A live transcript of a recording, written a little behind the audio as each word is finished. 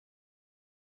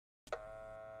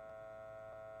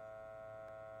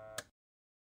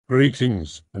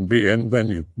Greetings and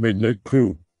bienvenue,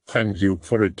 MITZU. Thank you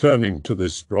for returning to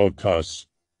this broadcast,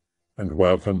 and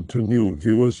welcome to new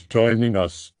viewers joining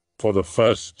us for the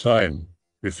first time.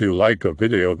 If you like a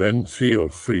video, then feel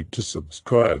free to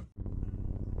subscribe.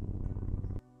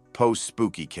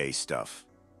 Post-spooky case stuff.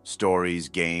 Stories,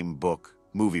 game, book,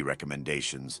 movie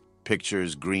recommendations,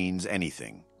 pictures, greens,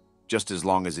 anything. Just as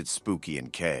long as it's spooky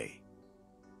and K.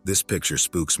 This picture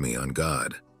spooks me on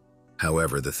God.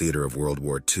 However, the theater of World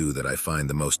War II that I find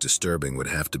the most disturbing would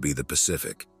have to be the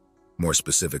Pacific, more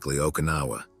specifically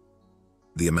Okinawa.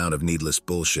 The amount of needless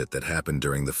bullshit that happened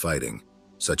during the fighting,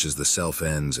 such as the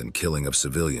self-ends and killing of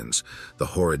civilians, the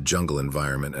horrid jungle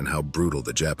environment, and how brutal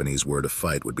the Japanese were to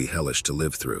fight would be hellish to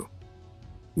live through.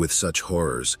 With such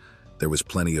horrors, there was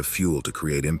plenty of fuel to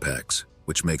create impacts,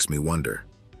 which makes me wonder,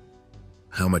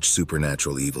 how much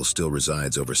supernatural evil still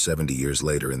resides over 70 years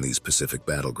later in these Pacific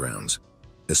battlegrounds?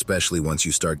 Especially once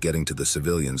you start getting to the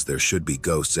civilians, there should be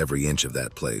ghosts every inch of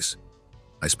that place.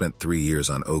 I spent 3 years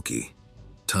on Oki.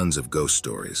 Tons of ghost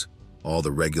stories. All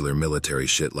the regular military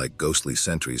shit like ghostly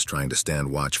sentries trying to stand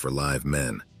watch for live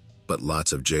men. But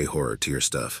lots of J-horror tier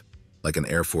stuff. Like an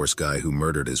Air Force guy who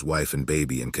murdered his wife and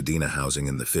baby in Kadena housing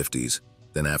in the 50s.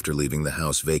 Then after leaving the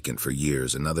house vacant for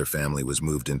years, another family was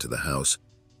moved into the house.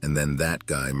 And then that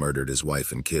guy murdered his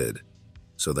wife and kid.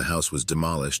 So the house was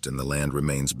demolished and the land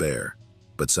remains bare.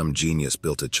 But some genius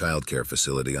built a childcare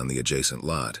facility on the adjacent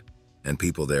lot, and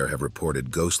people there have reported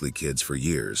ghostly kids for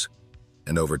years.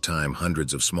 And over time,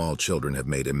 hundreds of small children have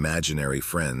made imaginary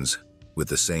friends with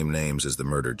the same names as the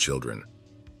murdered children.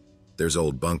 There's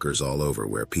old bunkers all over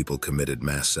where people committed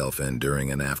mass self-end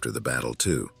during and after the battle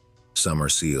too. Some are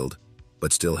sealed,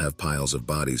 but still have piles of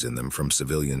bodies in them from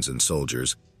civilians and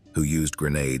soldiers who used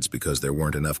grenades because there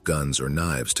weren't enough guns or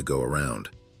knives to go around.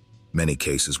 Many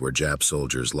cases where Jap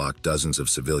soldiers locked dozens of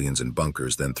civilians in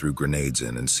bunkers, then threw grenades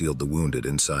in and sealed the wounded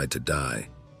inside to die.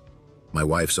 My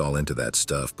wife's all into that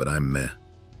stuff, but I'm meh.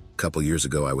 A couple years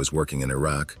ago I was working in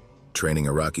Iraq, training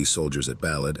Iraqi soldiers at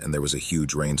Balad, and there was a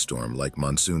huge rainstorm, like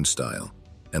monsoon style.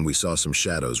 And we saw some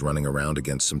shadows running around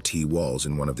against some T-walls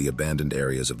in one of the abandoned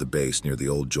areas of the base near the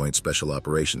old Joint Special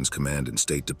Operations Command and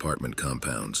State Department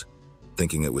compounds.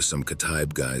 Thinking it was some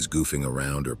Kataib guys goofing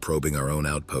around or probing our own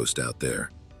outpost out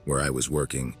there. Where I was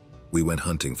working, we went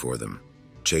hunting for them,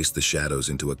 chased the shadows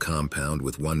into a compound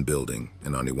with one building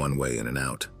and only one way in and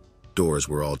out. Doors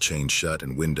were all chained shut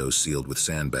and windows sealed with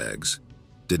sandbags.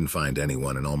 Didn't find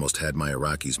anyone and almost had my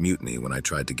Iraqis mutiny when I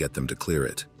tried to get them to clear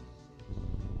it.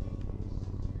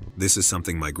 This is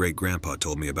something my great-grandpa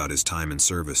told me about his time in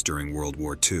service during World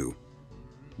War II.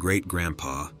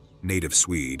 Great-grandpa, native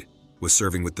Swede, was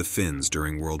serving with the Finns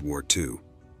during World War II,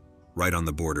 right on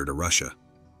the border to Russia.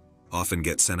 Often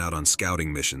get sent out on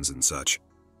scouting missions and such.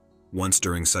 Once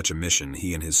during such a mission,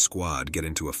 he and his squad get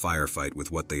into a firefight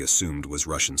with what they assumed was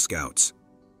Russian scouts.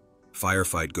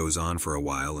 Firefight goes on for a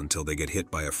while until they get hit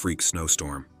by a freak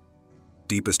snowstorm.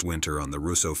 Deepest winter on the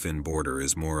Russo-Finn border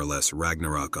is more or less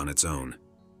Ragnarok on its own.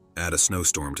 Add a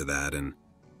snowstorm to that and,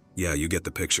 yeah, you get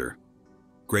the picture.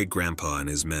 Great-grandpa and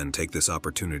his men take this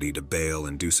opportunity to bail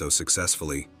and do so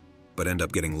successfully, but end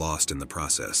up getting lost in the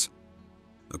process.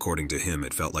 According to him,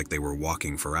 it felt like they were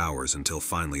walking for hours until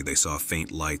finally they saw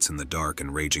faint lights in the dark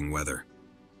and raging weather.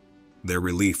 Their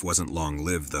relief wasn't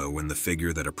long-lived, though, when the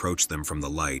figure that approached them from the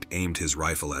light aimed his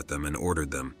rifle at them and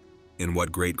ordered them, in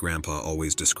what Great-grandpa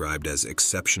always described as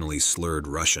exceptionally slurred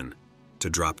Russian, to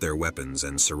drop their weapons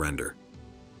and surrender.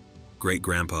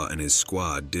 Great-grandpa and his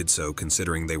squad did so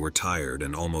considering they were tired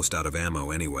and almost out of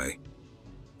ammo anyway.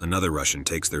 Another Russian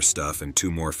takes their stuff and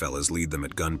 2 more fellas lead them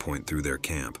at gunpoint through their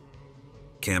camp.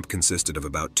 Camp consisted of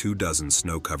about 24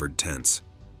 snow-covered tents,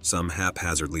 some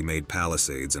haphazardly made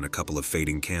palisades and a couple of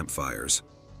fading campfires.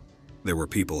 There were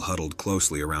people huddled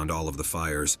closely around all of the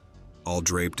fires, all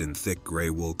draped in thick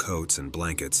gray wool coats and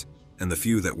blankets, and the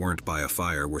few that weren't by a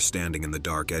fire were standing in the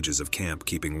dark edges of camp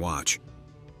keeping watch.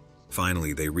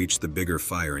 Finally, they reach the bigger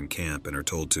fire in camp and are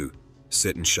told to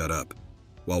sit and shut up,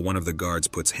 while one of the guards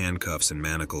puts handcuffs and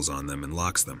manacles on them and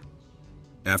locks them.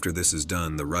 After this is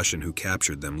done, the Russian who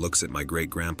captured them looks at my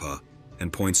great-grandpa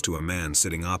and points to a man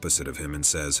sitting opposite of him and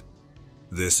says,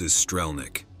 "This is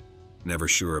Strelnik." Never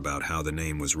sure about how the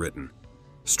name was written.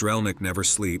 Strelnik never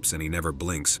sleeps and he never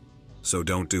blinks, so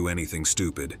don't do anything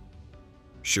stupid.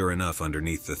 Sure enough,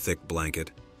 underneath the thick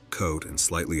blanket, coat, and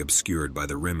slightly obscured by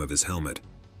the rim of his helmet,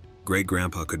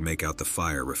 Great-grandpa could make out the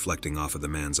fire reflecting off of the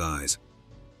man's eyes.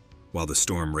 While the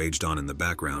storm raged on in the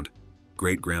background,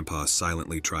 Great-grandpa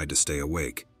silently tried to stay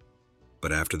awake,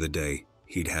 but after the day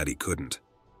he couldn't,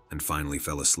 and finally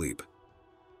fell asleep.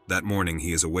 That morning,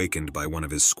 he is awakened by one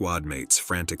of his squad mates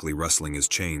frantically rustling his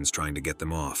chains trying to get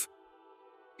them off.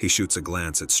 He shoots a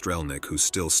glance at Strelnik, who's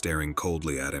still staring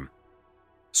coldly at him.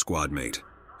 Squad mate,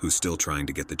 who's still trying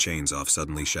to get the chains off,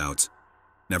 suddenly shouts,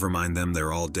 "Never mind them,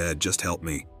 they're all dead, just help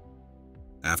me."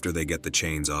 After they get the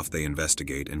chains off, they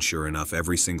investigate, and sure enough,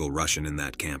 every single Russian in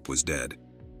that camp was dead,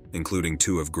 including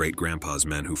 2 of Great-Grandpa's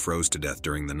men who froze to death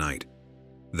during the night.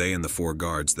 They and the 4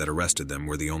 guards that arrested them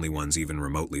were the only ones even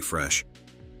remotely fresh.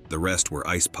 The rest were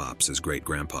ice pops, as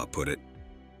Great-Grandpa put it.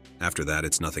 After that,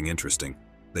 it's nothing interesting.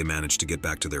 They managed to get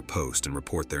back to their post and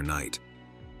report their night.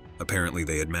 Apparently,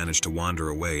 they had managed to wander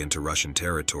away into Russian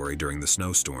territory during the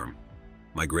snowstorm.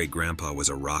 My great-grandpa was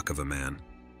a rock of a man.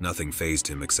 Nothing fazed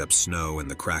him except snow and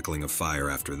the crackling of fire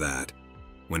after that.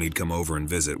 When he'd come over and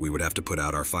visit, we would have to put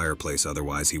out our fireplace,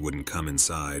 otherwise he wouldn't come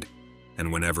inside.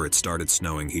 And whenever it started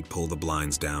snowing, he'd pull the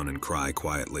blinds down and cry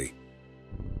quietly.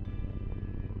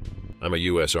 I'm a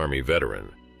U.S. Army veteran,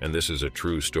 and this is a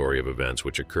true story of events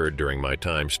which occurred during my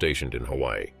time stationed in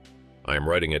Hawaii. I am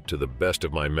writing it to the best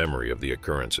of my memory of the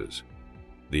occurrences.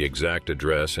 The exact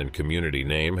address and community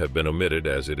name have been omitted,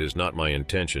 as it is not my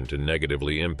intention to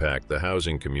negatively impact the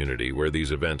housing community where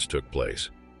these events took place.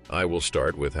 I will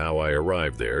start with how I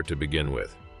arrived there to begin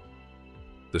with.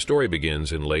 The story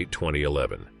begins in late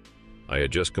 2011. I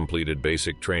had just completed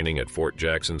basic training at Fort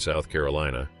Jackson, South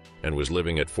Carolina, and was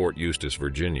living at Fort Eustis,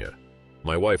 Virginia.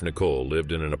 My wife, Nicole,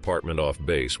 lived in an apartment off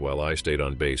base while I stayed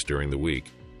on base during the week,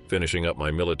 finishing up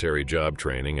my military job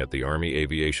training at the Army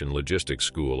Aviation Logistics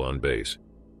School on base.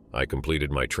 I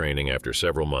completed my training after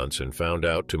several months and found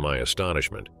out, to my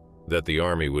astonishment, that the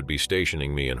Army would be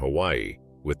stationing me in Hawaii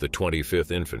with the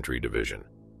 25th Infantry Division.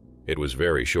 It was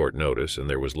very short notice and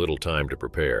there was little time to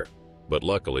prepare, but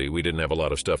luckily we didn't have a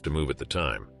lot of stuff to move at the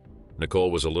time.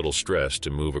 Nicole was a little stressed to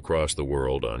move across the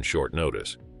world on short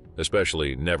notice,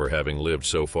 especially never having lived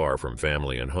so far from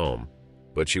family and home,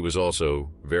 but she was also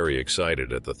very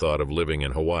excited at the thought of living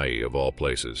in Hawaii of all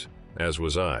places, as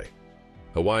was I.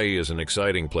 Hawaii is an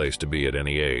exciting place to be at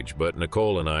any age, but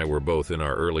Nicole and I were both in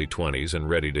our early 20s and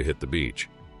ready to hit the beach.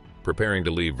 Preparing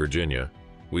to leave Virginia,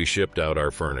 we shipped out our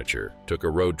furniture, took a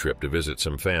road trip to visit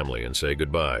some family and say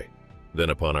goodbye. Then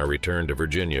upon our return to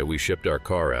Virginia, we shipped our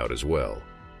car out as well.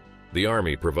 The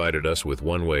Army provided us with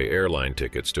one-way airline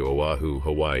tickets to Oahu,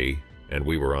 Hawaii, and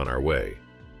we were on our way.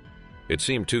 It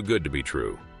seemed too good to be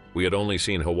true. We had only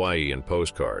seen Hawaii in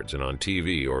postcards and on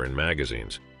TV or in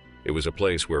magazines. It was a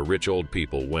place where rich old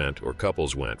people went or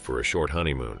couples went for a short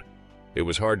honeymoon. It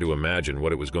was hard to imagine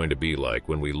what it was going to be like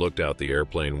when we looked out the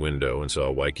airplane window and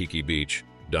saw Waikiki Beach,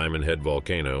 Diamond Head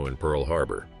Volcano, and Pearl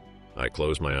Harbor. I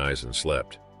closed my eyes and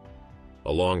slept.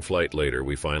 A long flight later,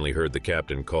 we finally heard the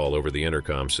captain call over the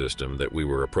intercom system that we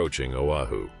were approaching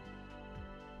Oahu.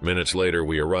 Minutes later,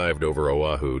 we arrived over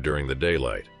Oahu during the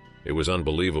daylight. It was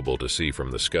unbelievable to see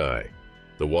from the sky.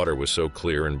 The water was so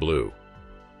clear and blue.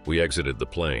 We exited the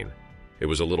plane. It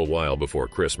was a little while before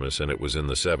Christmas and it was in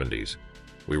the 70s.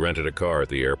 We rented a car at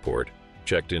the airport,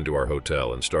 checked into our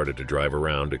hotel, and started to drive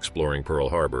around exploring Pearl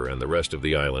Harbor and the rest of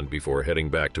the island before heading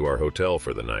back to our hotel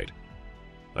for the night.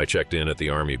 I checked in at the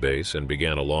Army base and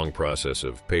began a long process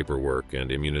of paperwork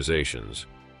and immunizations,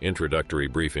 introductory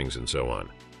briefings, and so on.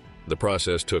 The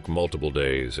process took multiple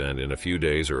days, and in a few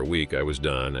days or a week I was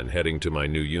done and heading to my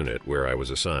new unit where I was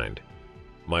assigned.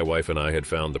 My wife and I had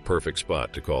found the perfect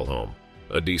spot to call home,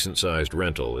 a decent-sized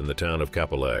rental in the town of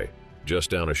Kapolei,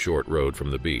 just down a short road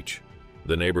from the beach.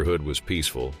 The neighborhood was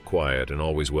peaceful, quiet, and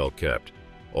always well kept.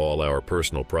 All our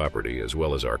personal property, as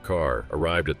well as our car,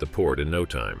 arrived at the port in no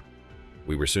time.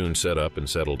 We were soon set up and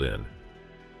settled in.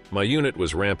 My unit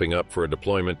was ramping up for a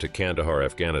deployment to Kandahar,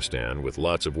 Afghanistan, with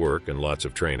lots of work and lots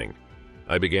of training.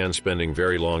 I began spending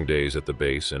very long days at the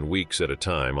base and weeks at a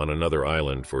time on another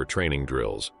island for training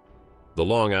drills. The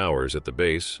long hours at the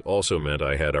base also meant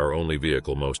I had our only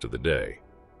vehicle most of the day.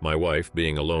 My wife,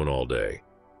 being alone all day,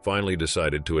 finally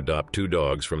decided to adopt 2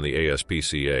 dogs from the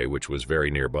ASPCA, which was very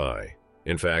nearby.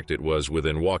 In fact, it was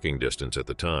within walking distance at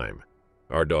the time.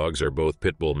 Our dogs are both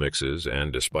pit bull mixes,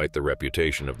 and despite the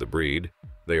reputation of the breed,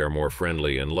 they are more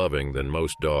friendly and loving than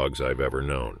most dogs I've ever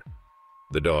known.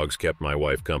 The dogs kept my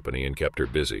wife company and kept her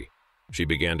busy. She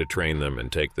began to train them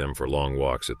and take them for long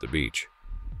walks at the beach.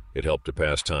 It helped to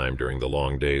pass time during the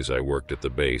long days I worked at the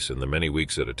base and the many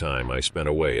weeks at a time I spent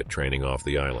away at training off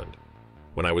the island.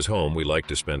 When I was home, we liked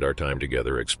to spend our time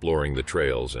together exploring the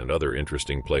trails and other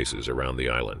interesting places around the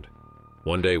island.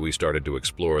 One day we started to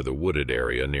explore the wooded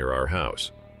area near our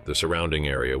house. The surrounding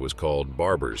area was called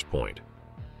Barber's Point.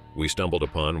 We stumbled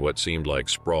upon what seemed like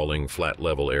sprawling,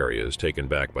 flat-level areas taken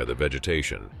back by the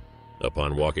vegetation.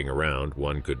 Upon walking around,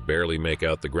 one could barely make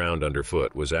out the ground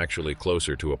underfoot was actually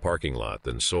closer to a parking lot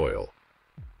than soil.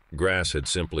 Grass had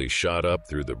simply shot up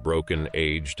through the broken,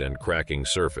 aged, and cracking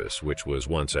surface, which was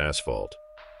once asphalt.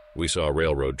 We saw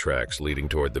railroad tracks leading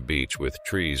toward the beach with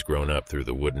trees grown up through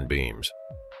the wooden beams.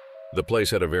 The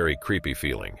place had a very creepy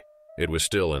feeling. It was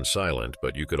still and silent,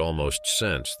 but you could almost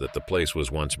sense that the place was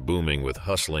once booming with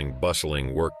hustling,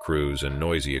 bustling work crews and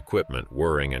noisy equipment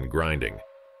whirring and grinding.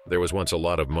 There was once a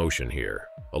lot of motion here.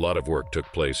 A lot of work took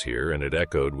place here, and it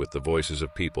echoed with the voices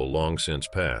of people long since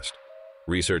past.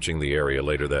 Researching the area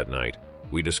later that night,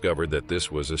 we discovered that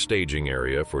this was a staging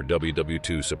area for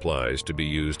WW2 supplies to be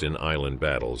used in island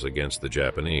battles against the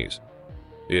Japanese.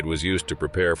 It was used to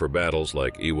prepare for battles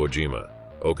like Iwo Jima,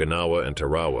 Okinawa, and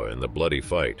Tarawa in the bloody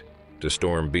fight, to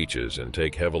storm beaches and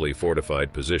take heavily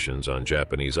fortified positions on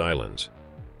Japanese islands.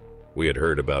 We had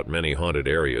heard about many haunted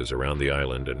areas around the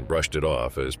island and brushed it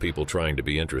off as people trying to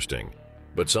be interesting,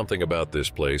 but something about this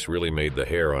place really made the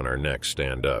hair on our necks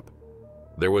stand up.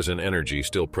 There was an energy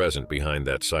still present behind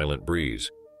that silent breeze,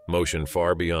 motion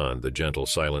far beyond the gentle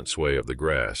silent sway of the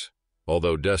grass.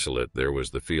 Although desolate, there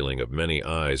was the feeling of many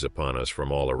eyes upon us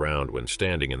from all around when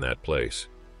standing in that place.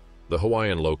 The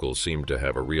Hawaiian locals seemed to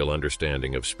have a real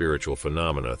understanding of spiritual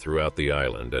phenomena throughout the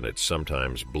island and its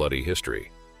sometimes bloody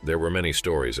history. There were many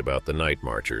stories about the night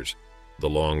marchers, the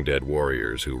long-dead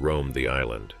warriors who roamed the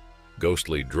island.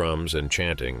 Ghostly drums and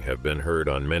chanting have been heard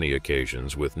on many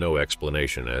occasions with no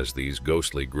explanation as these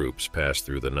ghostly groups pass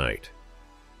through the night.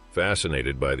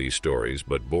 Fascinated by these stories,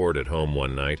 but bored at home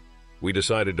one night, we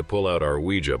decided to pull out our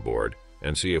Ouija board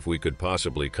and see if we could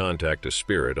possibly contact a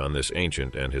spirit on this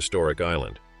ancient and historic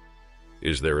island.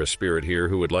 "Is there a spirit here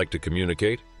who would like to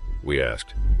communicate?" we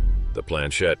asked. The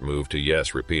planchette moved to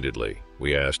yes repeatedly.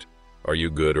 We asked, "Are you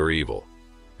good or evil?"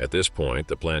 At this point,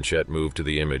 the planchette moved to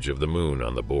the image of the moon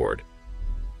on the board.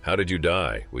 "How did you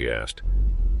die?" we asked.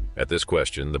 At this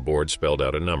question, the board spelled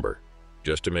out a number.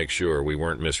 Just to make sure we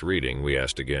weren't misreading, we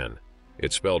asked again.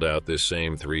 It spelled out this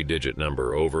same 3-digit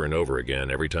number over and over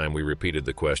again every time we repeated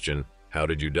the question, "How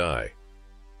did you die?"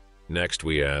 Next,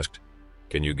 we asked,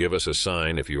 "Can you give us a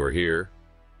sign if you are here?"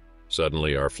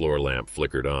 Suddenly, our floor lamp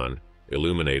flickered on,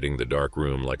 illuminating the dark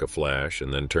room like a flash,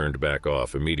 and then turned back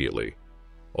off immediately.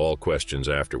 All questions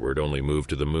afterward only moved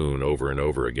to the moon over and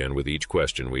over again with each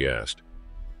question we asked.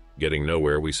 Getting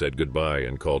nowhere, we said goodbye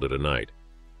and called it a night.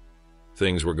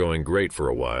 Things were going great for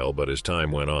a while, but as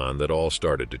time went on, that all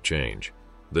started to change.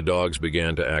 The dogs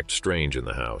began to act strange in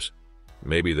the house.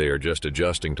 Maybe they are just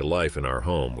adjusting to life in our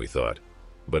home, we thought.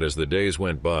 But as the days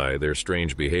went by, their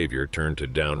strange behavior turned to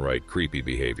downright creepy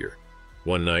behavior.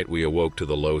 One night, we awoke to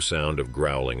the low sound of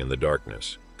growling in the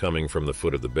darkness, coming from the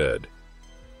foot of the bed.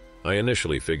 I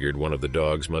initially figured one of the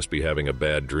dogs must be having a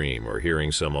bad dream or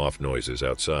hearing some off noises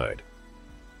outside.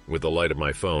 With the light of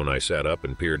my phone, I sat up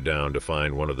and peered down to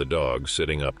find one of the dogs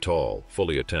sitting up tall,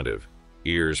 fully attentive,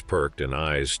 ears perked and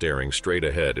eyes staring straight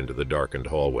ahead into the darkened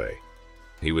hallway.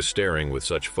 He was staring with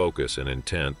such focus and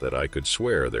intent that I could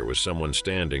swear there was someone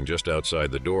standing just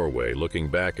outside the doorway looking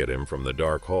back at him from the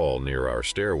dark hall near our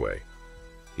stairway.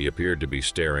 He appeared to be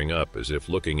staring up as if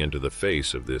looking into the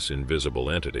face of this invisible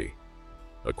entity.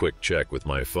 A quick check with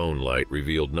my phone light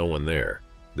revealed no one there.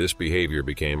 This behavior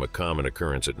became a common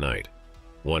occurrence at night.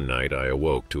 One night I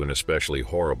awoke to an especially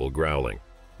horrible growling,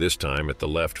 this time at the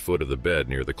left foot of the bed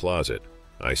near the closet.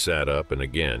 I sat up and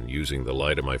again, using the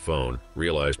light of my phone,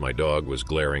 realized my dog was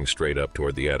glaring straight up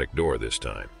toward the attic door this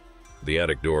time. The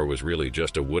attic door was really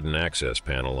just a wooden access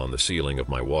panel on the ceiling of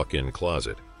my walk-in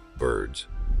closet. Birds.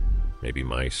 Maybe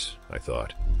mice, I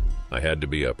thought. I had to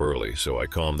be up early, so I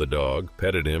calmed the dog,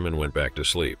 petted him, and went back to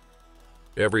sleep.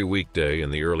 Every weekday in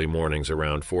the early mornings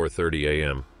around 4:30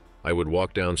 a.m., I would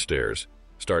walk downstairs,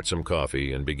 start some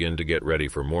coffee, and begin to get ready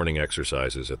for morning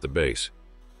exercises at the base.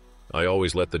 I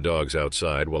always let the dogs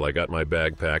outside while I got my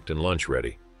bag packed and lunch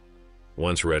ready.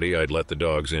 Once ready, I'd let the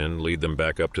dogs in, lead them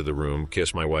back up to the room,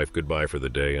 kiss my wife goodbye for the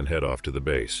day, and head off to the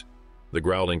base. The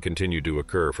growling continued to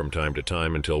occur from time to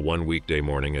time until one weekday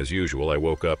morning, as usual, I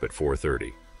woke up at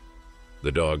 4:30.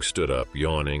 The dog stood up,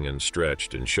 yawning and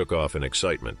stretched, and shook off in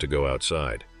excitement to go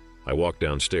outside. I walked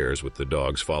downstairs with the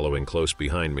dogs following close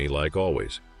behind me like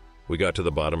always. We got to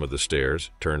the bottom of the stairs,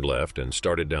 turned left, and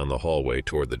started down the hallway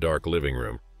toward the dark living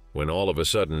room, when all of a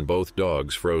sudden both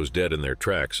dogs froze dead in their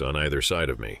tracks on either side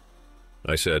of me.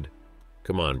 I said,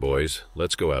 "Come on, boys,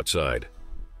 let's go outside,"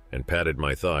 and patted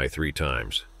my thigh 3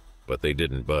 times, but they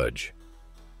didn't budge.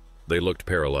 They looked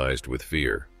paralyzed with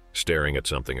fear, staring at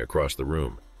something across the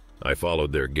room. I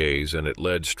followed their gaze, and it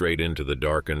led straight into the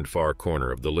darkened far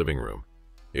corner of the living room.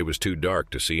 It was too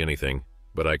dark to see anything,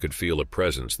 but I could feel a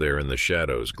presence there in the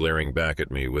shadows glaring back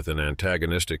at me with an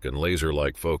antagonistic and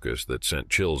laser-like focus that sent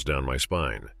chills down my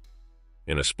spine.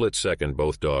 In a split second,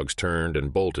 both dogs turned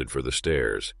and bolted for the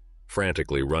stairs,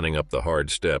 frantically running up the hard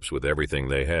steps with everything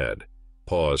they had,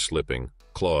 paws slipping,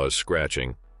 claws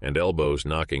scratching, and elbows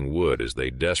knocking wood as they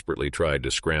desperately tried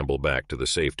to scramble back to the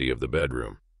safety of the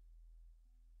bedroom.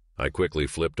 I quickly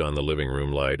flipped on the living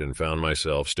room light and found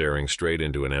myself staring straight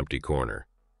into an empty corner.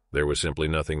 There was simply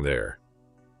nothing there.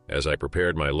 As I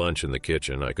prepared my lunch in the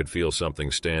kitchen, I could feel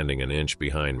something standing an inch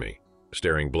behind me,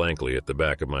 staring blankly at the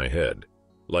back of my head,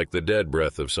 like the dead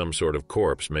breath of some sort of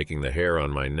corpse making the hair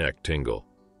on my neck tingle.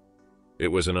 It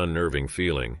was an unnerving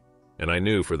feeling, and I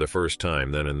knew for the first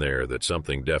time then and there that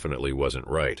something definitely wasn't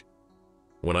right.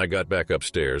 When I got back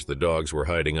upstairs, the dogs were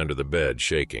hiding under the bed,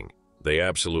 shaking. They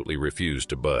absolutely refused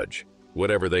to budge.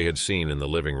 Whatever they had seen in the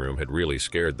living room had really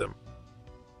scared them.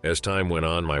 As time went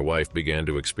on, my wife began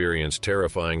to experience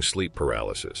terrifying sleep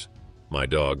paralysis. My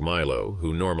dog, Milo,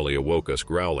 who normally awoke us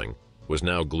growling, was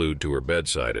now glued to her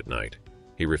bedside at night.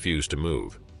 He refused to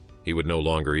move. He would no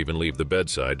longer even leave the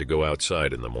bedside to go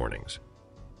outside in the mornings.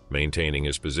 Maintaining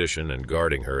his position and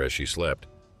guarding her as she slept,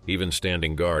 even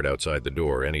standing guard outside the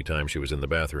door any time she was in the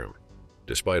bathroom.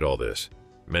 Despite all this,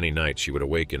 many nights she would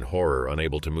awake in horror,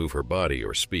 unable to move her body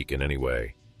or speak in any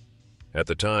way. At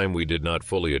the time, we did not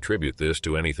fully attribute this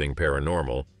to anything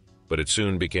paranormal, but it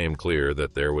soon became clear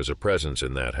that there was a presence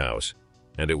in that house,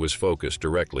 and it was focused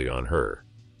directly on her.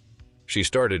 She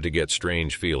started to get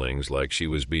strange feelings, like she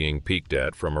was being peeked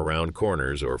at from around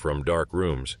corners or from dark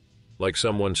rooms, like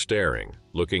someone staring,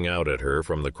 looking out at her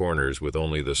from the corners with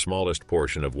only the smallest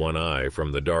portion of one eye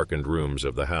from the darkened rooms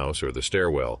of the house or the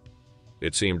stairwell.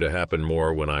 It seemed to happen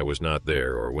more when I was not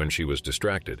there or when she was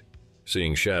distracted,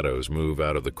 seeing shadows move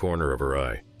out of the corner of her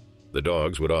eye. The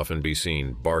dogs would often be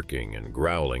seen barking and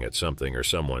growling at something or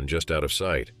someone just out of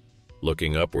sight,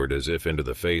 looking upward as if into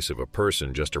the face of a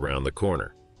person just around the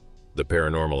corner. The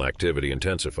paranormal activity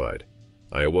intensified.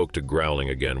 I awoke to growling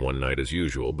again one night as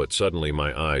usual, but suddenly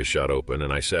my eyes shot open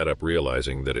and I sat up,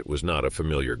 realizing that it was not a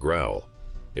familiar growl.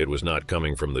 It was not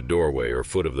coming from the doorway or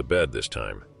foot of the bed this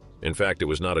time. In fact, it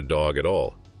was not a dog at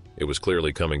all. It was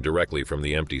clearly coming directly from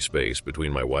the empty space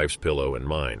between my wife's pillow and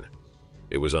mine.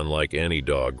 It was unlike any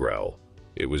dog growl.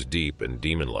 It was deep and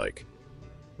demon-like.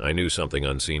 I knew something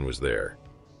unseen was there.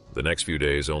 The next few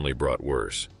days only brought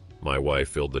worse. My wife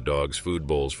filled the dogs' food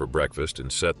bowls for breakfast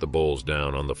and set the bowls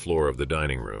down on the floor of the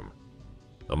dining room.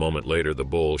 A moment later, the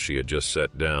bowl she had just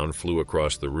set down flew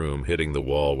across the room, hitting the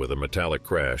wall with a metallic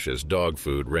crash as dog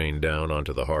food rained down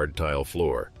onto the hard tile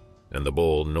floor, and the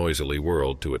bowl noisily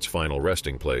whirled to its final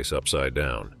resting place upside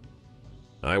down.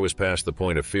 I was past the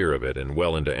point of fear of it and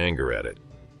well into anger at it.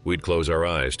 We'd close our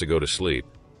eyes to go to sleep.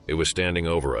 It was standing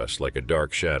over us like a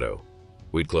dark shadow.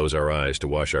 We'd close our eyes to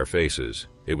wash our faces.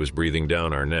 It was breathing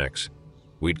down our necks.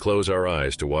 We'd close our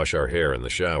eyes to wash our hair in the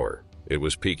shower. It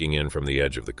was peeking in from the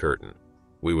edge of the curtain.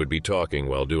 We would be talking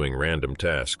while doing random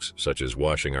tasks, such as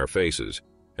washing our faces,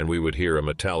 and we would hear a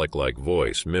metallic-like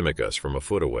voice mimic us from a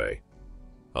foot away.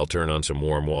 "I'll turn on some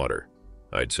warm water,"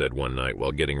 I'd said one night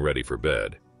while getting ready for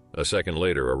bed. A second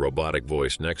later, a robotic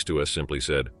voice next to us simply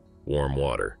said, "Warm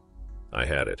water." I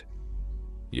had it.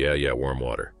 Yeah, warm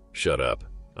water. Shut up.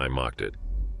 I mocked it.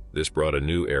 This brought a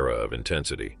new era of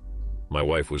intensity. My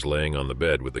wife was laying on the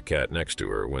bed with the cat next to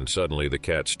her when suddenly the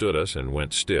cat stood us and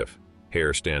went stiff,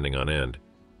 hair standing on end.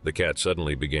 The cat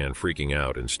suddenly began freaking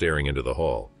out and staring into the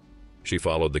hall. She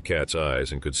followed the cat's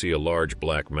eyes and could see a large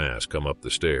black mass come up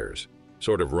the stairs,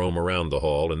 sort of roam around the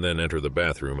hall and then enter the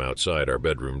bathroom outside our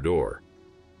bedroom door.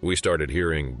 We started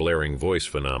hearing blaring voice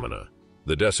phenomena,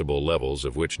 the decibel levels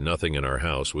of which nothing in our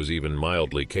house was even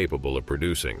mildly capable of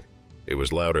producing. It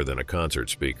was louder than a concert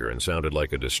speaker and sounded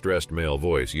like a distressed male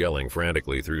voice yelling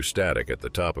frantically through static at the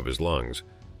top of his lungs,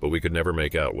 but we could never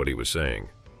make out what he was saying.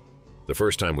 The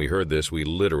first time we heard this, we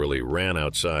literally ran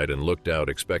outside and looked out,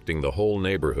 expecting the whole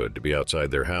neighborhood to be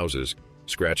outside their houses,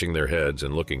 scratching their heads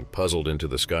and looking puzzled into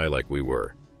the sky like we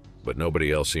were. But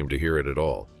nobody else seemed to hear it at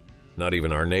all. Not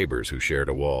even our neighbors who shared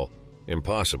a wall.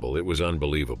 Impossible. It was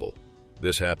unbelievable.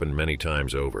 This happened many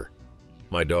times over.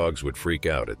 My dogs would freak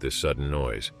out at this sudden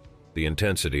noise. The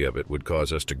intensity of it would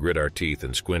cause us to grit our teeth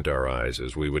and squint our eyes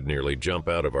as we would nearly jump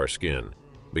out of our skin,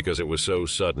 because it was so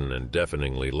sudden and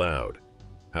deafeningly loud.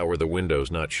 How were the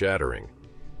windows not shattering?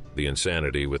 The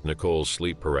insanity with Nicole's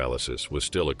sleep paralysis was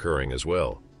still occurring as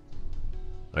well.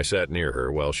 I sat near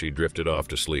her while she drifted off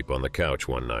to sleep on the couch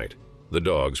one night. The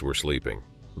dogs were sleeping.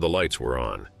 The lights were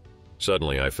on.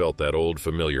 Suddenly I felt that old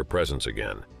familiar presence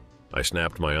again. I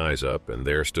snapped my eyes up, and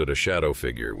there stood a shadow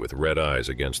figure with red eyes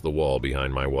against the wall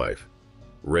behind my wife.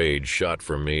 Rage shot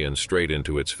from me and straight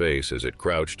into its face as it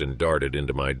crouched and darted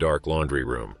into my dark laundry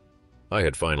room. I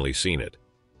had finally seen it.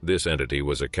 This entity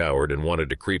was a coward and wanted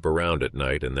to creep around at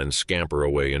night and then scamper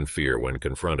away in fear when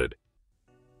confronted.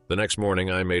 The next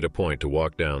morning, I made a point to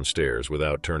walk downstairs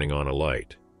without turning on a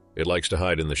light. It likes to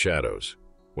hide in the shadows.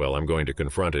 Well, I'm going to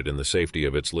confront it in the safety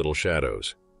of its little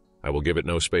shadows. I will give it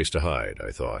no space to hide,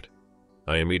 I thought.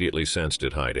 I immediately sensed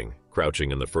it hiding,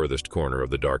 crouching in the furthest corner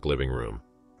of the dark living room.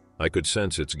 I could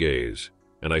sense its gaze,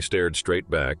 and I stared straight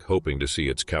back, hoping to see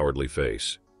its cowardly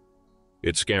face.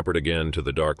 It scampered again to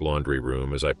the dark laundry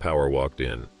room as I power-walked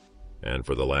in, and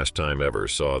for the last time ever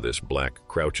saw this black,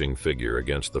 crouching figure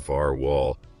against the far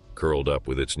wall, curled up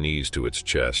with its knees to its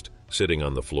chest, sitting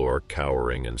on the floor,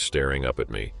 cowering and staring up at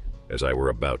me, as I were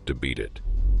about to beat it.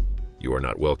 "You are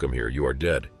not welcome here, you are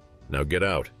dead. Now get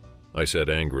out," I said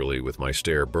angrily, with my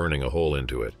stare burning a hole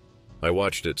into it. I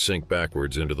watched it sink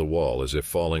backwards into the wall as if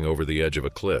falling over the edge of a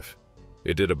cliff.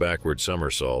 It did a backward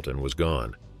somersault and was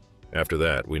gone. After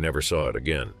that, we never saw it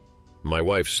again. My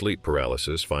wife's sleep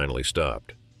paralysis finally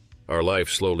stopped. Our life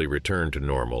slowly returned to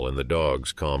normal and the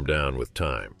dogs calmed down with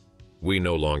time. We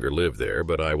no longer live there,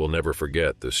 but I will never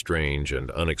forget the strange and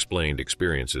unexplained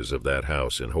experiences of that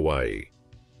house in Hawaii.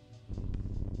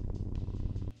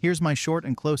 Here's my short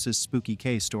and closest spooky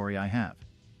case story I have.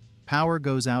 Power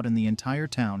goes out in the entire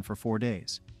town for 4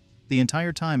 days. The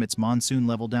entire time it's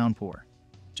monsoon-level downpour.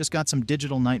 Just got some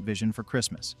digital night vision for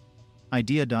Christmas.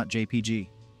 Idea.jpg.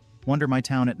 Wonder my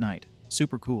town at night.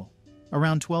 Super cool.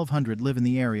 Around 1,200 live in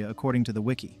the area according to the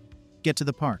wiki. Get to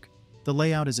the park. The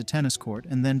layout is a tennis court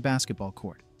and then basketball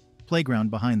court. Playground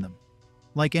behind them.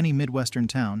 Like any Midwestern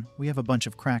town, we have a bunch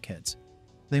of crackheads.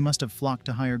 They must have flocked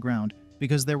to higher ground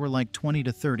because there were like 20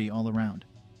 to 30 all around.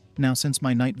 Now, since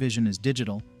my night vision is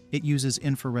digital, it uses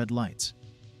infrared lights.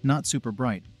 Not super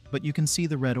bright, but you can see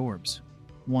the red orbs.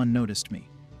 One noticed me.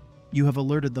 You have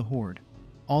alerted the horde.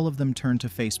 All of them turn to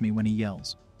face me when he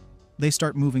yells. They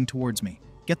start moving towards me.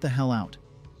 Get the hell out.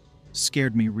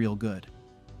 Scared me real good.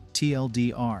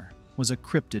 TLDR was a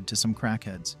cryptid to some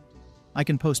crackheads. I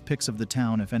can post pics of the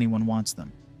town if anyone wants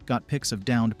them. Got pics of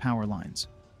downed power lines.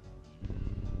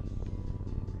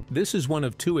 This is one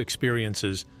of 2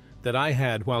 experiences that I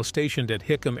had while stationed at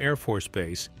Hickam Air Force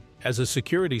Base as a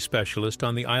security specialist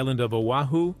on the island of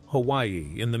Oahu,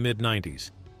 Hawaii in the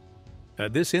mid-90s.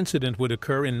 This incident would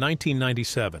occur in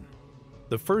 1997.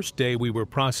 The first day we were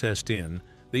processed in,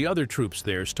 the other troops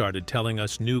there started telling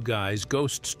us new guys'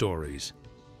 ghost stories.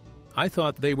 I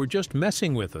thought they were just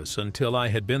messing with us until I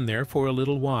had been there for a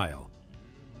little while.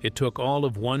 It took all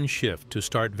of one shift to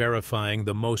start verifying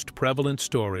the most prevalent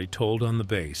story told on the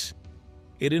base.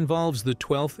 It involves the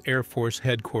 12th Air Force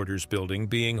Headquarters building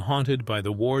being haunted by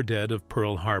the war dead of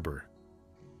Pearl Harbor.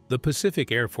 The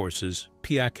Pacific Air Force's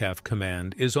PACAF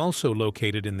Command is also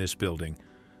located in this building,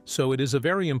 so it is a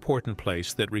very important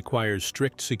place that requires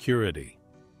strict security.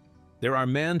 There are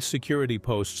manned security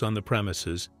posts on the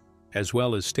premises, as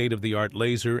well as state-of-the-art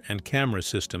laser and camera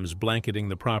systems blanketing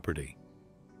the property.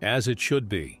 As it should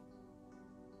be.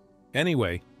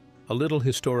 Anyway, a little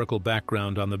historical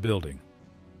background on the building.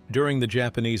 During the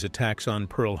Japanese attacks on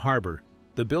Pearl Harbor,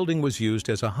 the building was used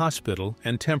as a hospital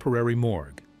and temporary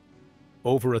morgue.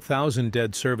 Over 1,000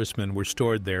 dead servicemen were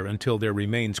stored there until their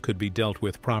remains could be dealt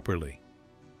with properly.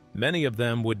 Many of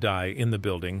them would die in the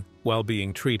building while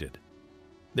being treated.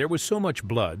 There was so much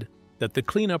blood that the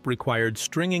cleanup required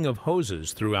stringing of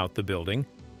hoses throughout the building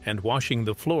and washing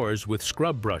the floors with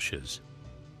scrub brushes.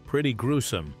 Pretty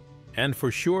gruesome, and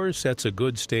for sure sets a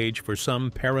good stage for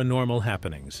some paranormal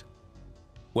happenings.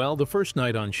 Well, the first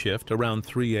night on shift, around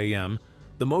 3 a.m.,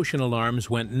 the motion alarms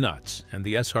went nuts and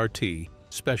the SRT,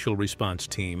 Special Response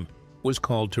Team, was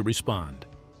called to respond.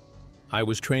 I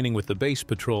was training with the base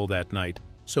patrol that night,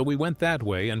 so we went that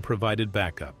way and provided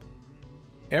backup.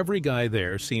 Every guy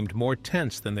there seemed more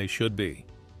tense than they should be.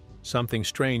 Something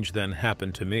strange then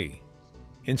happened to me.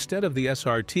 Instead of the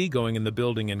SRT going in the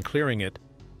building and clearing it,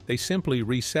 they simply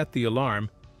reset the alarm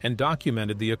and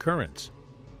documented the occurrence.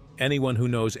 Anyone who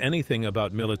knows anything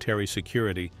about military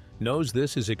security knows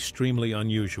this is extremely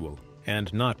unusual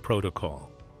and not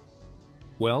protocol.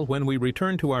 Well, when we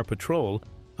returned to our patrol,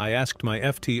 I asked my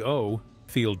FTO,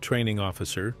 Field Training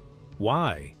Officer,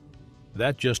 why?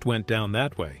 That just went down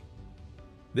that way.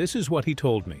 This is what he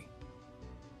told me.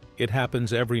 It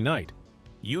happens every night,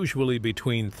 usually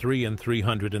between 3 and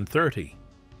 330.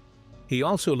 He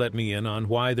also let me in on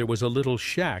why there was a little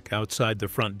shack outside the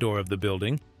front door of the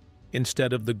building,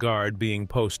 instead of the guard being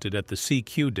posted at the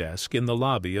CQ desk in the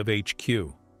lobby of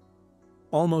HQ.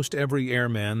 Almost every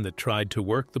airman that tried to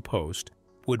work the post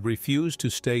would refuse to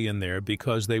stay in there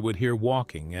because they would hear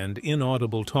walking and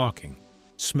inaudible talking,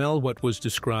 smell what was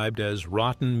described as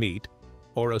rotten meat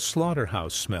or a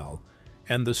slaughterhouse smell,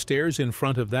 and the stairs in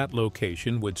front of that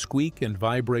location would squeak and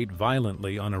vibrate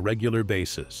violently on a regular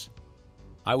basis.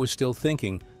 I was still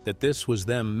thinking that this was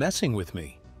them messing with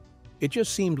me. It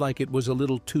just seemed like it was a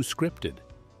little too scripted.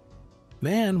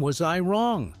 Man, was I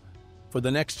wrong! For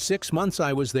the next 6 months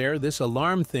I was there, this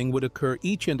alarm thing would occur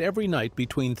each and every night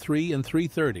between 3 and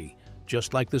 3:30,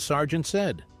 just like the sergeant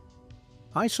said.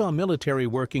 I saw military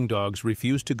working dogs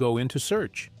refuse to go into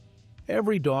search.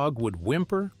 Every dog would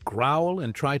whimper, growl,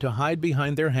 and try to hide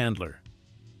behind their handler.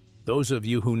 Those of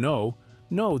you who know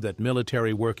that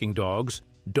military working dogs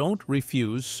don't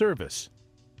refuse service.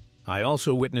 I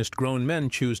also witnessed grown men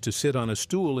choose to sit on a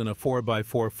stool in a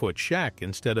 4x4-foot shack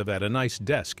instead of at a nice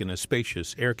desk in a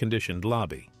spacious, air-conditioned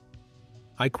lobby.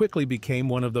 I quickly became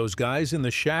one of those guys in the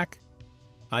shack.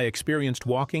 I experienced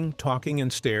walking, talking,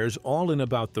 and stares all in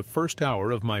about the first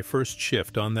hour of my first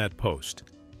shift on that post.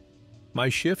 My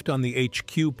shift on the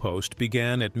HQ post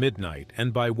began at midnight,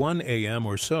 and by 1 a.m.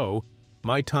 or so,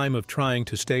 my time of trying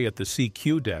to stay at the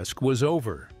CQ desk was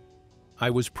over.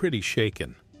 I was pretty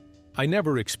shaken. I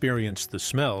never experienced the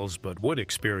smells, but would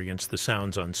experience the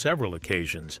sounds on several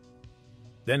occasions.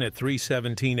 Then at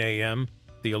 3:17 a.m.,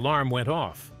 the alarm went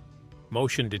off.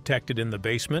 Motion detected in the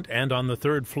basement and on the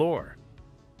 3rd floor.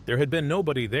 There had been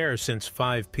nobody there since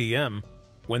 5 p.m.,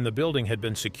 when the building had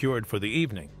been secured for the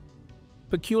evening.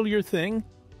 Peculiar thing,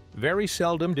 very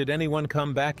seldom did anyone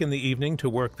come back in the evening to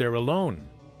work there alone.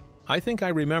 I think I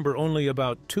remember only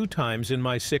about 2 times in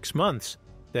my 6 months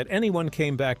that anyone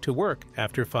came back to work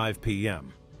after 5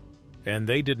 p.m. And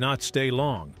they did not stay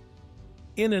long.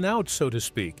 In and out, so to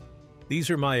speak. These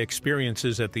are my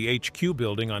experiences at the HQ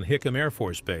building on Hickam Air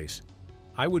Force Base.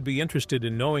 I would be interested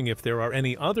in knowing if there are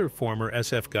any other former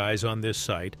SF guys on this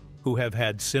site who have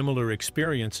had similar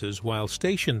experiences while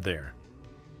stationed there.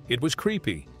 It was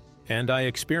creepy, and I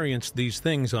experienced these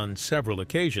things on several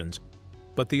occasions,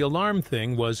 but the alarm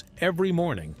thing was every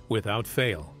morning without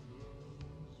fail.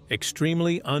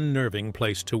 Extremely unnerving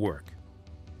place to work.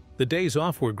 The days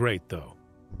off were great, though.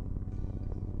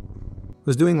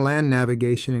 Was doing land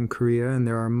navigation in Korea, and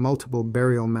there are multiple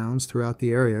burial mounds throughout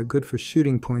the area, good for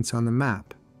shooting points on the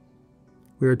map.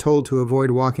 We were told to avoid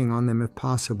walking on them if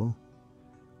possible.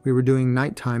 We were doing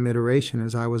nighttime iteration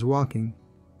as I was walking.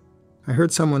 I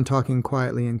heard someone talking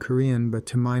quietly in Korean, but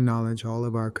to my knowledge all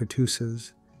of our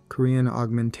Katusas, Korean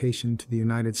augmentation to the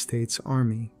United States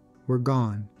Army, were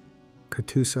gone.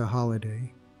 Katusa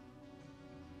holiday.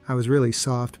 I was really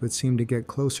soft, but seemed to get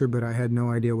closer, but I had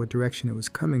no idea what direction it was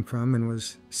coming from, and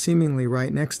was seemingly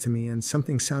right next to me, and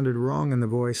something sounded wrong in the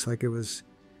voice, like it was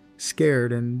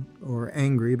scared or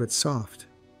angry, but soft.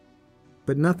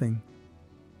 But nothing.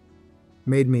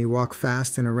 Made me walk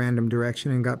fast in a random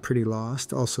direction and got pretty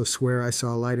lost. Also swear I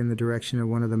saw light in the direction of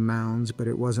one of the mounds, but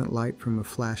it wasn't light from a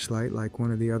flashlight like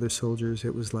one of the other soldiers.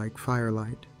 It was like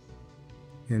firelight.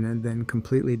 And then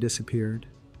completely disappeared.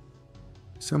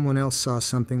 Someone else saw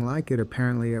something like it,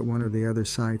 apparently at one of the other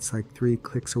sites, like 3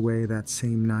 clicks away that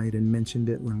same night, and mentioned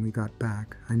it when we got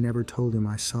back. I never told him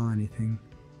I saw anything.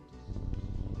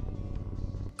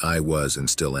 I was and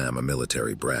still am a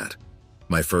military brat.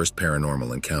 My first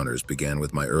paranormal encounters began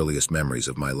with my earliest memories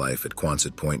of my life at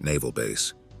Quonset Point Naval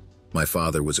Base. My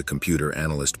father was a computer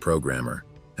analyst programmer,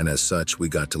 and as such, we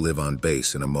got to live on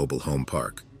base in a mobile home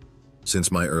park.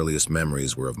 Since my earliest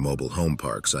memories were of mobile home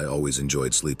parks, I always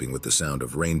enjoyed sleeping with the sound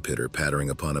of rain pitter pattering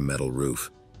upon a metal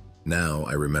roof. Now,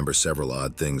 I remember several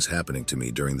odd things happening to me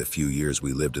during the few years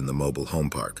we lived in the mobile home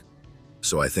park.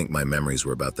 So I think my memories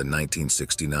were about the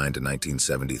 1969 to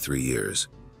 1973 years.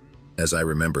 As I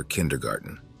remember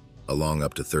kindergarten, along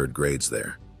up to 3rd grades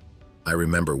there. I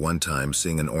remember one time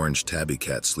seeing an orange tabby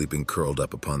cat sleeping curled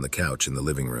up upon the couch in the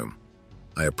living room.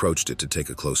 I approached it to take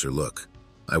a closer look.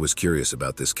 I was curious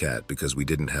about this cat because we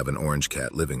didn't have an orange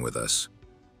cat living with us.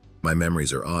 My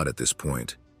memories are odd at this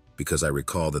point because I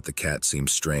recall that the cat seemed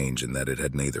strange and that it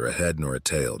had neither a head nor a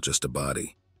tail, just a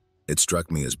body. It struck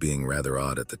me as being rather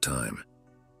odd at the time.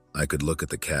 I could look at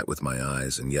the cat with my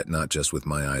eyes, and yet not just with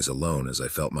my eyes alone, as I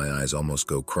felt my eyes almost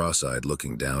go cross-eyed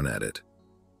looking down at it.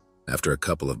 After a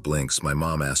couple of blinks, my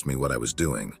mom asked me what I was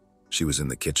doing. She was in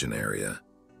the kitchen area,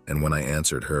 and when I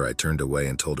answered her, I turned away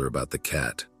and told her about the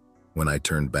cat. When I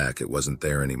turned back, it wasn't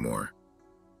there anymore.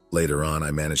 Later on,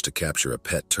 I managed to capture a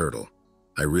pet turtle.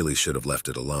 I really should have left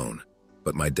it alone,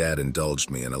 but my dad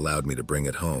indulged me and allowed me to bring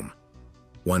it home.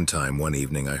 One time, one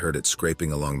evening, I heard it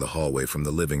scraping along the hallway from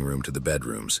the living room to the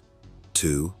bedrooms.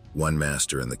 2, one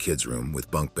master in the kids' room with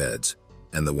bunk beds,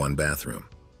 and the one bathroom.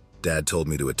 Dad told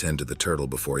me to attend to the turtle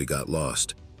before he got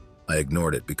lost. I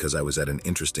ignored it because I was at an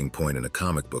interesting point in a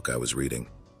comic book I was reading.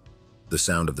 The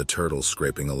sound of the turtle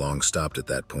scraping along stopped at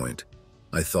that point.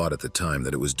 I thought at the time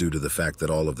that it was due to the fact that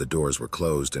all of the doors were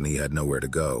closed and he had nowhere to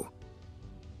go.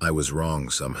 I was wrong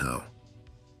somehow.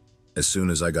 As soon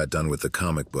as I got done with the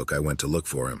comic book, I went to look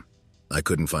for him. I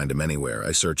couldn't find him anywhere.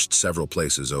 I searched several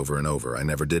places over and over. I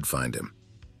never did find him.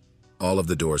 All of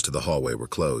the doors to the hallway were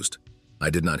closed. I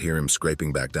did not hear him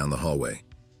scraping back down the hallway.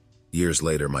 Years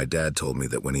later, my dad told me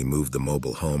that when he moved the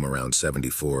mobile home around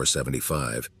 74 or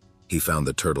 75, he found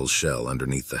the turtle's shell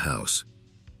underneath the house.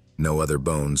 No other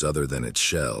bones other than its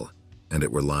shell, and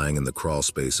it were lying in the crawl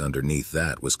space underneath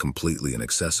that was completely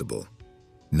inaccessible.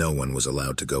 No one was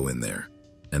allowed to go in there,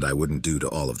 and I wouldn't do to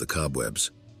all of the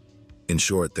cobwebs. In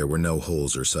short, there were no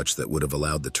holes or such that would have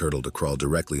allowed the turtle to crawl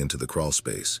directly into the crawl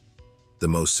space. The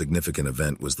most significant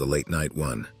event was the late night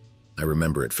one. I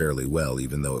remember it fairly well,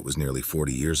 even though it was nearly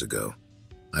 40 years ago.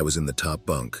 I was in the top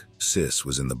bunk, Sis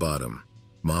was in the bottom.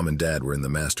 Mom and Dad were in the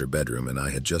master bedroom, and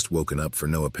I had just woken up for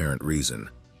no apparent reason.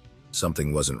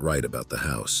 Something wasn't right about the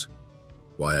house.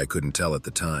 Why, I couldn't tell at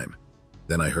the time.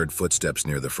 Then I heard footsteps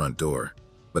near the front door,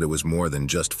 but it was more than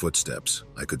just footsteps.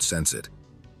 I could sense it.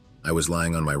 I was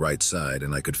lying on my right side,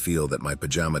 and I could feel that my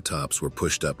pajama tops were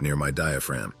pushed up near my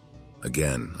diaphragm.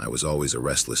 Again, I was always a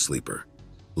restless sleeper.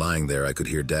 Lying there, I could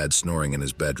hear Dad snoring in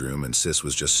his bedroom, and Sis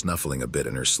was just snuffling a bit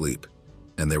in her sleep.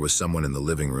 And there was someone in the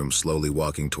living room slowly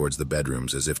walking towards the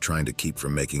bedrooms as if trying to keep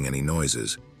from making any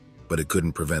noises, but it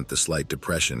couldn't prevent the slight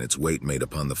depression its weight made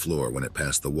upon the floor when it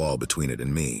passed the wall between it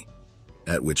and me,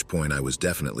 at which point I was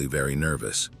definitely very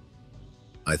nervous.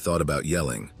 I thought about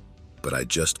yelling, but I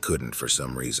just couldn't for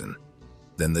some reason.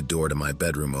 Then the door to my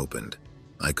bedroom opened.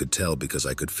 I could tell because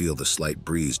I could feel the slight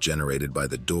breeze generated by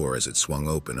the door as it swung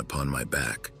open upon my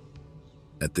back.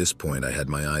 At this point, I had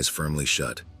my eyes firmly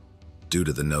shut, due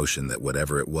to the notion that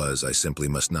whatever it was, I simply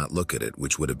must not look at it,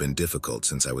 which would have been difficult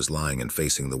since I was lying and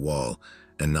facing the wall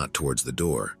and not towards the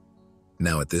door.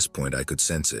 Now at this point, I could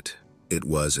sense it. It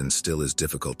was and still is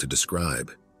difficult to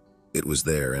describe. It was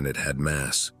there and it had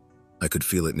mass. I could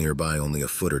feel it nearby, only a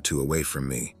foot or two away from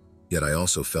me, yet I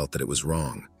also felt that it was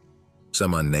wrong.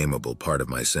 Some unnameable part of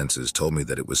my senses told me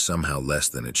that it was somehow less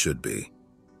than it should be.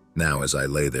 Now, as I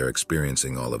lay there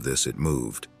experiencing all of this, it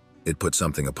moved. It put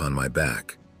something upon my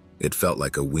back. It felt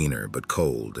like a wiener, but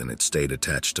cold, and it stayed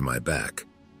attached to my back.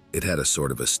 It had a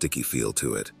sort of a sticky feel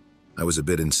to it. I was a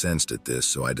bit incensed at this,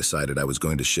 so I decided I was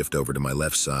going to shift over to my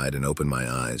left side and open my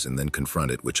eyes and then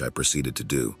confront it, which I proceeded to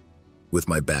do, with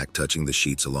my back touching the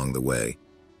sheets along the way,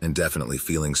 and definitely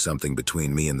feeling something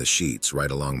between me and the sheets right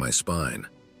along my spine.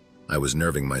 I was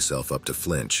nerving myself up to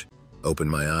flinch, open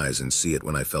my eyes and see it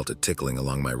when I felt it tickling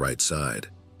along my right side.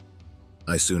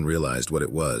 I soon realized what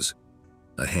it was,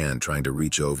 a hand trying to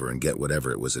reach over and get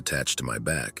whatever it was attached to my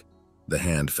back. The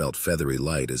hand felt feathery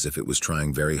light, as if it was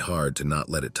trying very hard to not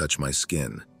let it touch my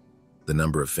skin. The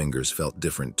number of fingers felt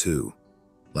different too,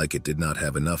 like it did not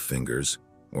have enough fingers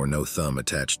or no thumb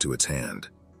attached to its hand.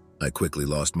 I quickly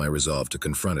lost my resolve to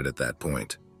confront it at that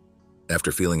point.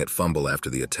 After feeling it fumble after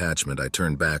the attachment, I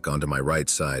turned back onto my right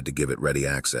side to give it ready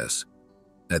access.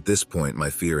 At this point, my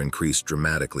fear increased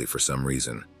dramatically for some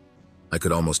reason. I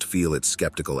could almost feel its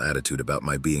skeptical attitude about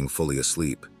my being fully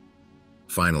asleep.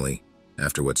 Finally,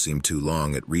 after what seemed too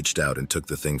long, it reached out and took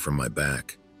the thing from my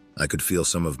back. I could feel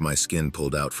some of my skin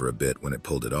pulled out for a bit when it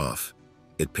pulled it off.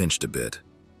 It pinched a bit.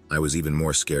 I was even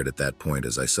more scared at that point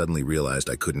as I suddenly realized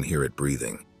I couldn't hear it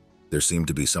breathing. There seemed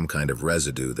to be some kind of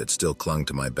residue that still clung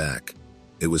to my back.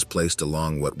 It was placed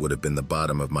along what would have been the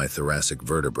bottom of my thoracic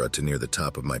vertebra to near the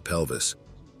top of my pelvis.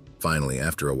 Finally,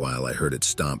 after a while, I heard it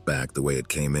stomp back the way it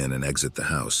came in and exit the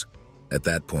house. At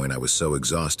that point, I was so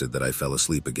exhausted that I fell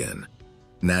asleep again.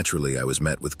 Naturally, I was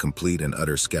met with complete and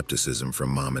utter skepticism from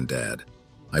Mom and Dad.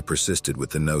 I persisted with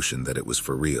the notion that it was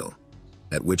for real.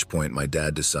 At which point, my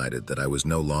dad decided that I was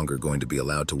no longer going to be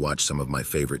allowed to watch some of my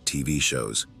favorite TV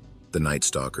shows, The Night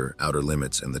Stalker, Outer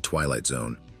Limits, and The Twilight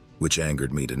Zone, which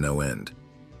angered me to no end.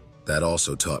 That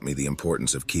also taught me the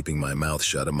importance of keeping my mouth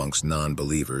shut amongst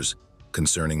non-believers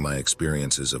concerning my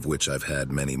experiences, of which I've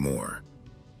had many more.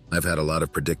 I've had a lot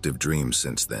of predictive dreams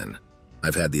since then.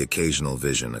 I've had the occasional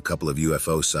vision, a couple of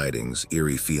UFO sightings,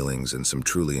 eerie feelings, and some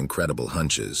truly incredible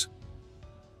hunches.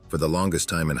 For the longest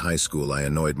time in high school, I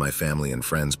annoyed my family and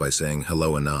friends by saying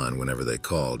hello anon whenever they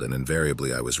called, and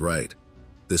invariably I was right.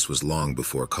 This was long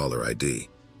before caller ID.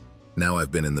 Now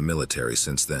I've been in the military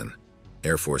since then,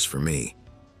 Air Force for me,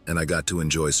 and I got to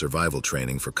enjoy survival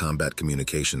training for combat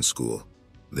communications school.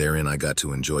 Therein I got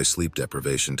to enjoy sleep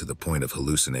deprivation to the point of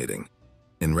hallucinating.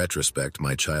 In retrospect,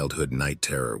 my childhood night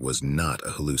terror was not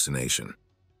a hallucination.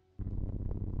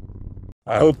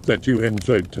 I hope that you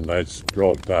enjoyed tonight's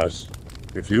broadcast.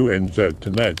 If you enjoyed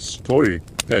tonight's story,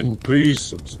 then please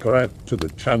subscribe to the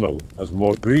channel as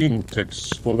more green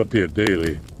texts will appear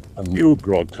daily. A new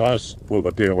broadcast will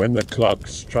appear when the clock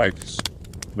strikes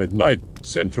midnight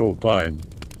Central Time.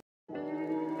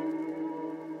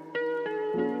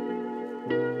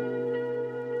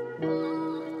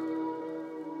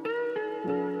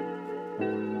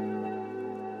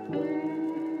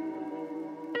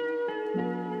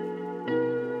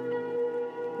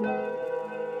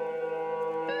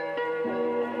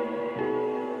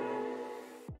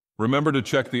 Remember to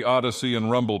check the Odyssey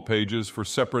and Rumble pages for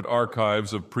separate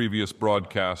archives of previous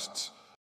broadcasts.